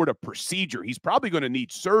some sort of procedure. He's probably going to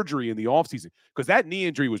need surgery in the offseason because that knee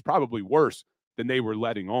injury was probably worse than they were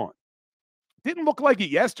letting on. Didn't look like it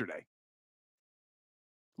yesterday.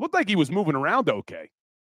 Looked like he was moving around okay.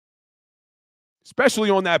 Especially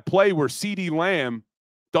on that play where CeeDee Lamb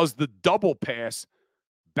does the double pass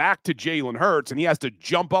back to Jalen Hurts, and he has to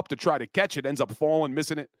jump up to try to catch it, ends up falling,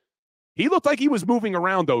 missing it. He looked like he was moving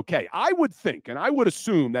around okay. I would think, and I would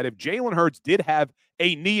assume that if Jalen Hurts did have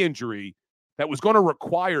a knee injury that was going to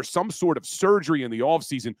require some sort of surgery in the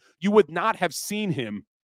offseason, you would not have seen him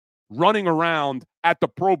running around at the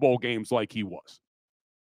Pro Bowl games like he was.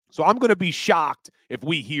 So I'm going to be shocked if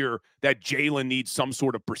we hear that Jalen needs some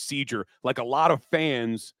sort of procedure, like a lot of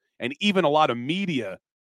fans and even a lot of media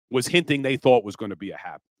was hinting they thought was going to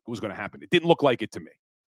happen. It didn't look like it to me.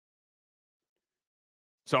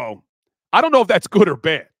 So I don't know if that's good or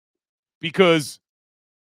bad because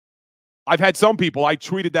I've had some people, I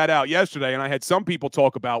tweeted that out yesterday, and I had some people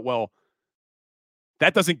talk about, well,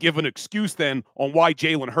 that doesn't give an excuse then on why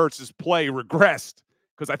Jalen Hurts' play regressed.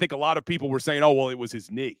 Because I think a lot of people were saying, oh, well, it was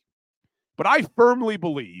his knee. But I firmly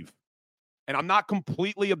believe, and I'm not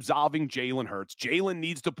completely absolving Jalen Hurts. Jalen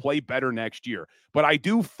needs to play better next year. But I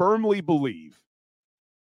do firmly believe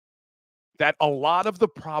that a lot of the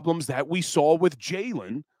problems that we saw with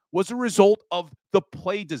Jalen was a result of the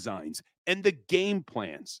play designs and the game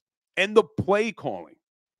plans and the play calling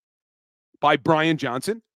by Brian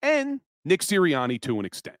Johnson and Nick Sirianni to an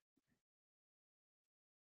extent.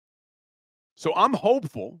 So I'm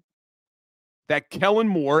hopeful that Kellen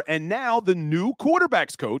Moore and now the new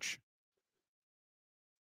quarterbacks coach,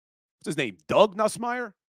 what's his name, Doug Nussmeier?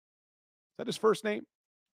 Is that his first name?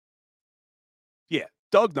 Yeah,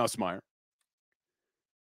 Doug Nussmeier,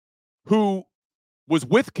 who was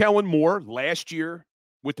with Kellen Moore last year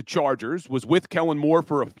with the Chargers, was with Kellen Moore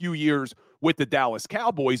for a few years with the Dallas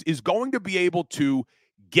Cowboys, is going to be able to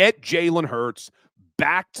get Jalen Hurts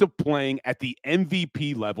back to playing at the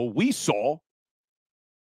MVP level we saw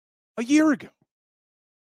a year ago.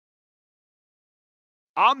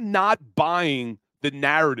 I'm not buying the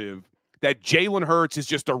narrative that Jalen Hurts is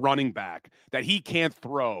just a running back, that he can't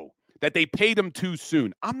throw, that they paid him too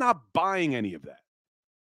soon. I'm not buying any of that.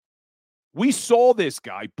 We saw this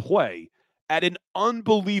guy play at an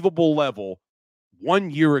unbelievable level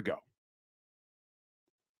 1 year ago.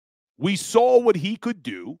 We saw what he could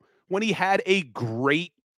do when he had a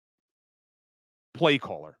great play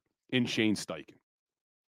caller in Shane Steichen.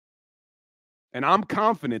 And I'm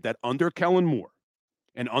confident that under Kellen Moore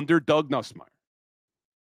and under Doug Nussmeier,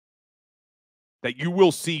 that you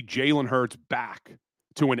will see Jalen Hurts back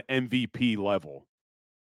to an MVP level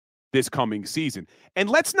this coming season. And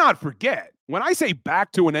let's not forget, when I say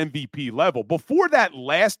back to an MVP level, before that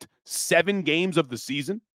last 7 games of the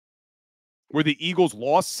season, where the Eagles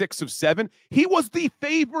lost 6 of 7, he was the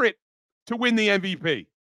favorite to win the MVP.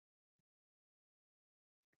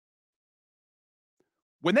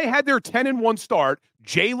 When they had their 10-1 start,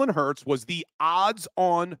 Jalen Hurts was the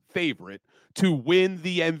odds-on favorite to win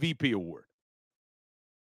the MVP award.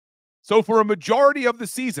 So for a majority of the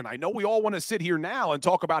season, I know we all want to sit here now and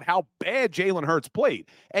talk about how bad Jalen Hurts played.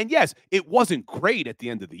 And yes, it wasn't great at the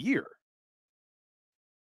end of the year.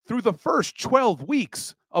 Through the first 12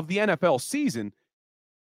 weeks of the NFL season,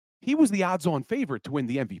 he was the odds-on favorite to win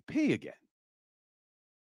the MVP again.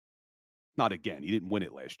 Not again. He didn't win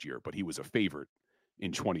it last year, but he was a favorite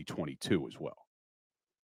in 2022 as well.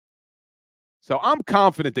 So I'm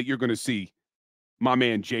confident that you're going to see my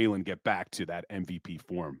man Jalen get back to that MVP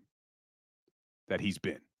form that he's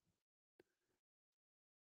been.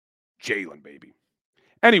 Jalen, baby.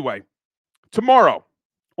 Anyway, tomorrow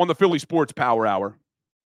on the Philly Sports Power Hour,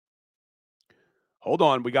 hold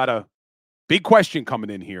on, we got a big question coming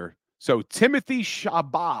in here. So Timothy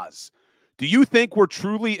Shabazz, do you think we're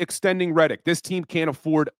truly extending Reddick? This team can't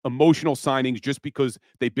afford emotional signings just because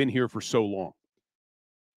they've been here for so long.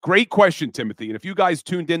 Great question, Timothy. And if you guys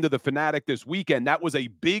tuned into the Fanatic this weekend, that was a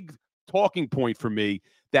big talking point for me,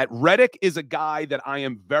 that Reddick is a guy that I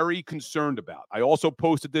am very concerned about. I also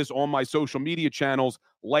posted this on my social media channels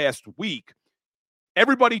last week.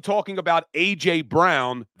 Everybody talking about A.J.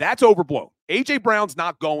 Brown, that's overblown. A.J. Brown's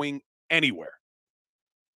not going anywhere.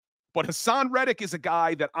 But Hassan Reddick is a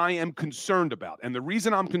guy that I am concerned about. And the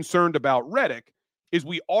reason I'm concerned about Reddick is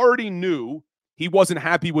we already knew he wasn't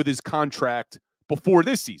happy with his contract before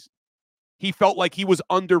this season. He felt like he was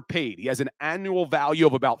underpaid. He has an annual value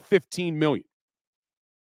of about $15 million.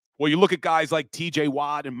 Well, you look at guys like T.J.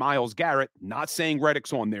 Watt and Myles Garrett, not saying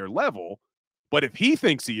Reddick's on their level, but if he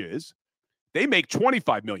thinks he is, they make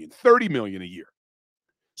 $25 million, $30 million a year.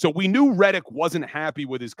 So we knew Reddick wasn't happy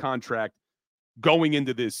with his contract going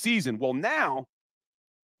into this season. Well, now,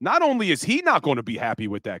 not only is he not going to be happy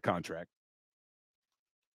with that contract,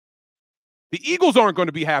 the Eagles aren't going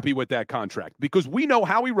to be happy with that contract because we know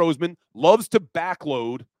Howie Roseman loves to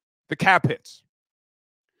backload the cap hits.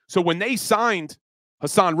 So when they signed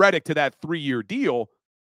Hassan Reddick to that 3-year deal,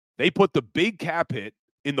 they put the big cap hit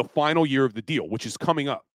in the final year of the deal, which is coming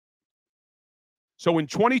up. So in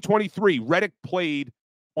 2023, Reddick played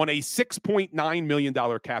on a $6.9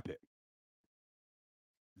 million cap hit.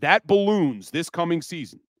 That balloons this coming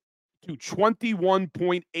season to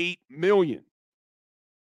 $21.8 million.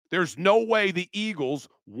 There's no way the Eagles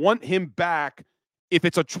want him back if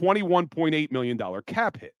it's a $21.8 million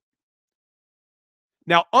cap hit.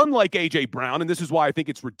 Now, unlike A.J. Brown, and this is why I think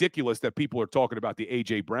it's ridiculous that people are talking about the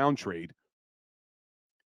A.J. Brown trade,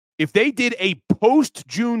 if they did a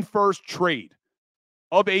post-June 1st trade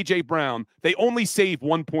of A.J. Brown, they only save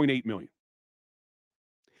 $1.8 million.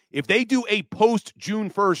 If they do a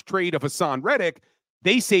post-June 1st trade of Hassan Reddick,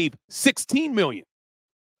 they save $16 million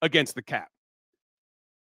against the cap.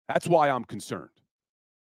 That's why I'm concerned.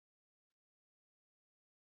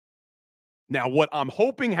 Now, what I'm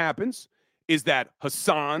hoping happens is that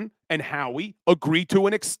Hassan and Howie agree to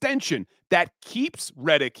an extension that keeps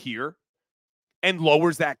Reddick here and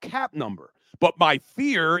lowers that cap number. But my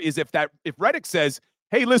fear is if Reddick says,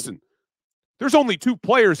 hey, listen, there's only 2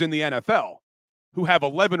 players in the NFL who have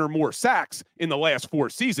 11 or more sacks in the last 4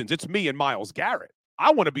 seasons. It's me and Myles Garrett.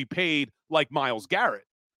 I want to be paid like Myles Garrett.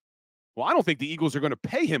 Well, I don't think the Eagles are going to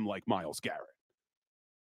pay him like Myles Garrett.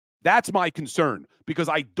 That's my concern because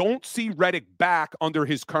I don't see Reddick back under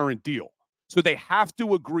his current deal. So they have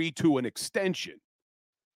to agree to an extension.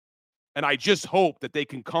 And I just hope that they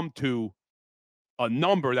can come to a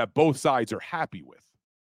number that both sides are happy with.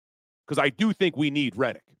 Because I do think we need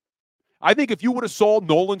Reddick. I think if you would have saw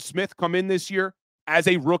Nolan Smith come in this year as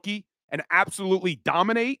a rookie and absolutely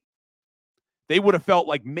dominate, they would have felt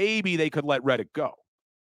like maybe they could let Reddick go.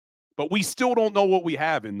 But we still don't know what we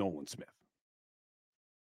have in Nolan Smith.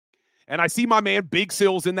 And I see my man Big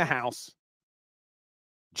Sills in the house.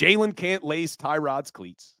 Jalen can't lace Tyrod's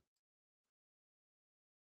cleats.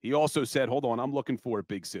 He also said, hold on, I'm looking for it,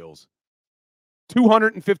 Big Sills.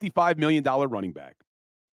 $255 million running back.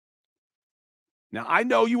 Now, I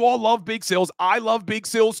know you all love Big Sills. I love Big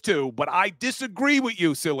Sills too, but I disagree with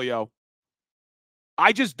you, Silio.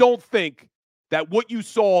 I just don't think that what you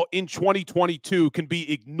saw in 2022 can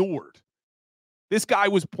be ignored. This guy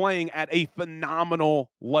was playing at a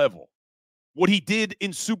phenomenal level. What he did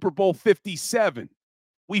in Super Bowl 57,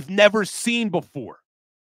 we've never seen before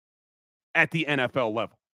at the NFL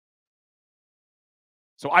level.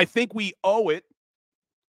 So I think we owe it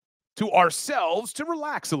to ourselves to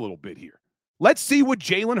relax a little bit here. Let's see what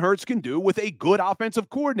Jalen Hurts can do with a good offensive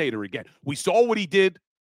coordinator again. We saw what he did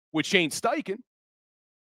with Shane Steichen.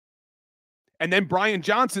 And then Brian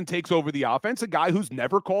Johnson takes over the offense, a guy who's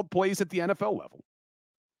never called plays at the NFL level.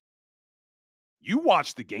 You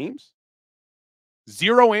watch the games.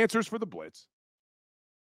 0 answers for the blitz.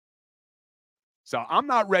 So I'm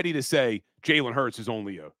not ready to say Jalen Hurts is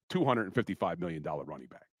only a $255 million running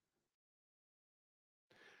back.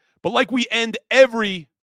 But like we end every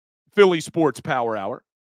Philly Sports Power Hour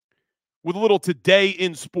with a little today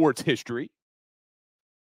in sports history.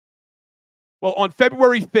 Well, on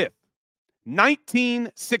February 5th,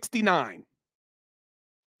 1969,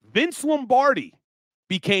 Vince Lombardi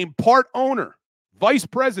became part owner, vice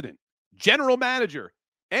president, general manager,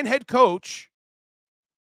 and head coach,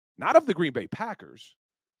 not of the Green Bay Packers,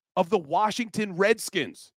 of the Washington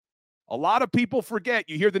Redskins. A lot of people forget.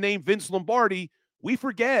 You hear the name Vince Lombardi, we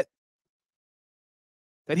forget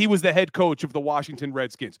that he was the head coach of the Washington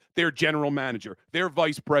Redskins, their general manager, their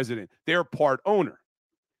vice president, their part owner.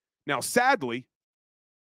 Now, sadly,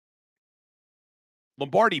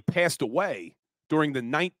 Lombardi passed away during the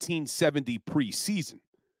 1970 preseason.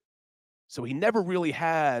 So he never really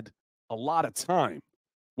had a lot of time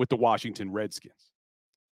with the Washington Redskins.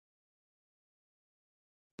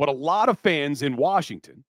 But a lot of fans in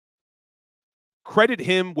Washington credit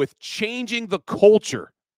him with changing the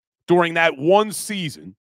culture during that one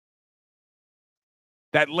season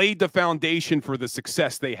that laid the foundation for the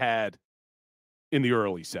success they had in the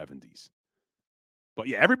early 70s. But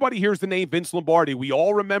yeah, everybody hears the name Vince Lombardi. We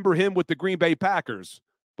all remember him with the Green Bay Packers,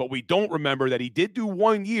 but we don't remember that he did do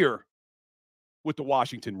 1 year with the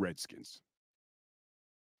Washington Redskins.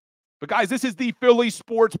 But guys, this is the Philly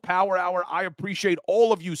Sports Power Hour. I appreciate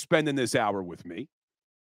all of you spending this hour with me.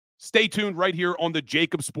 Stay tuned right here on the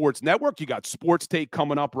JAKIB Sports Network. You got Sports Take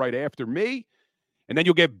coming up right after me. And then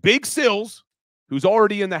you'll get Big Sills, who's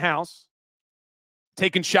already in the house,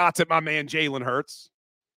 taking shots at my man Jalen Hurts.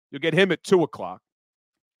 You'll get him at 2 o'clock.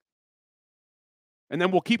 And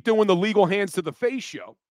then we'll keep doing the Legal Hands to the Face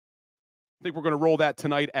show. I think we're going to roll that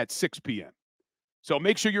tonight at 6 p.m. So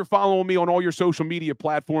make sure you're following me on all your social media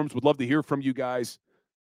platforms. Would love to hear from you guys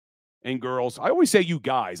and girls. I always say you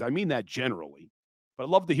guys. I mean that generally. But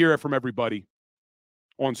I'd love to hear it from everybody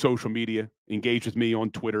on social media. Engage with me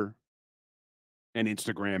on Twitter and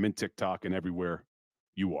Instagram and TikTok and everywhere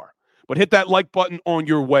you are. But hit that like button on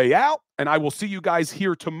your way out, and I will see you guys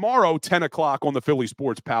here tomorrow, 10 o'clock on the Philly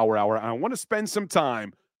Sports Power Hour. I want to spend some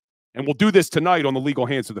time, and we'll do this tonight on the Legal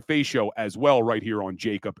Hands to the Face show as well, right here on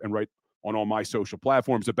JAKIB and right on all my social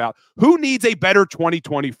platforms, about who needs a better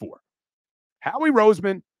 2024, Howie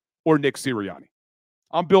Roseman or Nick Sirianni.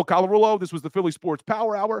 I'm Bill Colarulo. This was the Philly Sports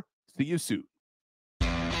Power Hour. See you soon.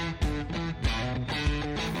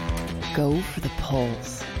 Go for the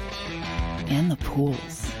polls and the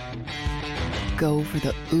pools. Go for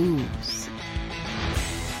the oohs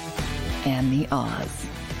and the ahs.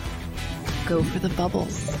 Go for the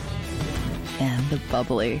bubbles and the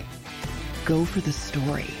bubbly. Go for the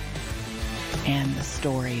story and the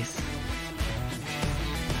stories.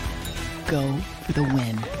 Go for the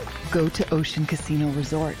win. Go to Ocean Casino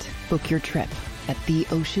Resort. Book your trip at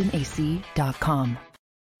theoceanac.com.